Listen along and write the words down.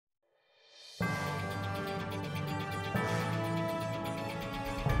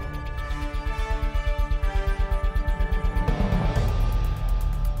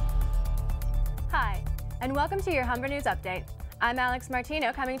And welcome to your Humber News Update. I'm Alex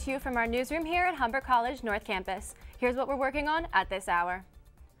Martino, coming to you from our newsroom here at Humber College North Campus. Here's what we're working on at this hour.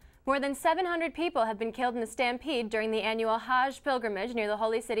 More than 700 people have been killed in a stampede during the annual Hajj pilgrimage near the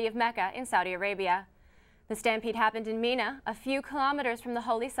holy city of Mecca in Saudi Arabia. The stampede happened in Mina, a few kilometers from the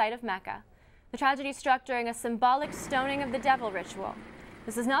holy site of Mecca. The tragedy struck during a symbolic stoning of the devil ritual.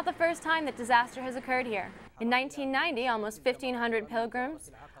 This is not the first time that disaster has occurred here. In 1990, almost 1,500 pilgrims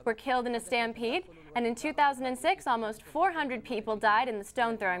were killed in a stampede, and in 2006, almost 400 people died in the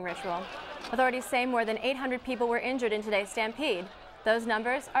stone-throwing ritual. Authorities say more than 800 people were injured in today's stampede. Those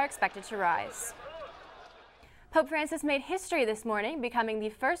numbers are expected to rise. Pope Francis made history this morning, becoming the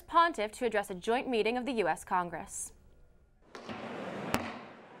first pontiff to address a joint meeting of the U.S. Congress.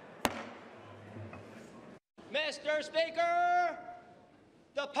 Mr. Speaker,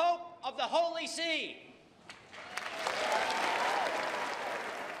 the Pope of the Holy See.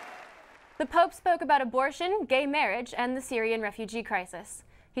 The Pope spoke about abortion, gay marriage, and the Syrian refugee crisis.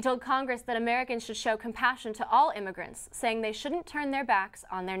 He told Congress that Americans should show compassion to all immigrants, saying they shouldn't turn their backs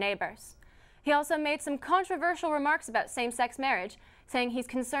on their neighbors. He also made some controversial remarks about same-sex marriage, saying he's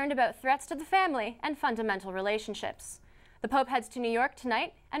concerned about threats to the family and fundamental relationships. The Pope heads to New York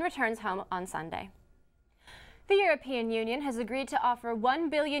tonight and returns home on Sunday. The European Union has agreed to offer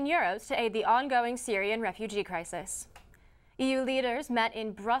 €1 billion to aid the ongoing Syrian refugee crisis. EU leaders met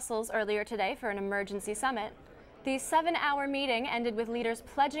in Brussels earlier today for an emergency summit. The 7-hour meeting ended with leaders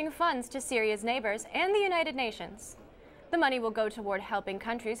pledging funds to Syria's neighbors and the United Nations. The money will go toward helping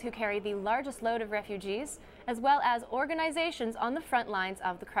countries who carry the largest load of refugees, as well as organizations on the front lines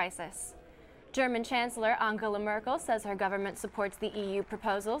of the crisis. German Chancellor Angela Merkel says her government supports the EU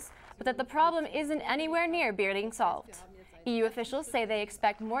proposals, but that the problem isn't anywhere near being solved. EU officials say they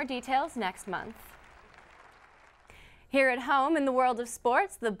expect more details next month. Here at home, in the world of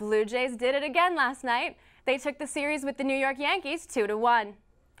sports, the Blue Jays did it again last night. They took the series with the New York Yankees 2-1.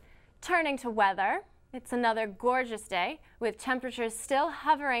 Turning to weather, it's another gorgeous day with temperatures still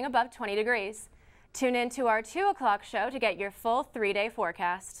hovering above 20 degrees. Tune in to our 2 o'clock show to get your full 3-day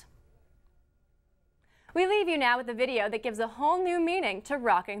forecast. We leave you now with a video that gives a whole new meaning to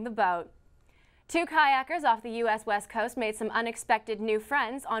rocking the boat. 2 kayakers off the U.S. West Coast made some unexpected new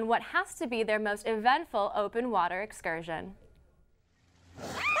friends on what has to be their most eventful open water excursion.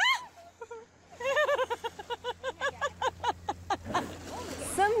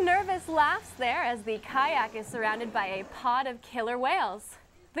 Some nervous laughs there as the kayak is surrounded by a pod of killer whales.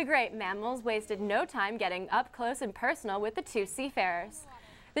 The great mammals wasted no time getting up close and personal with the 2 seafarers.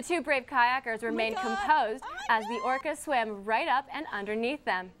 The 2 brave kayakers remained composed as the orca swam right up and underneath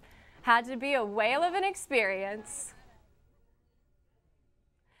them. Had to be a whale of an experience.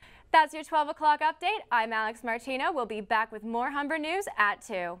 That's your 12 o'clock update. I'm Alex Martino. We'll be back with more Humber News at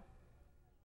 2.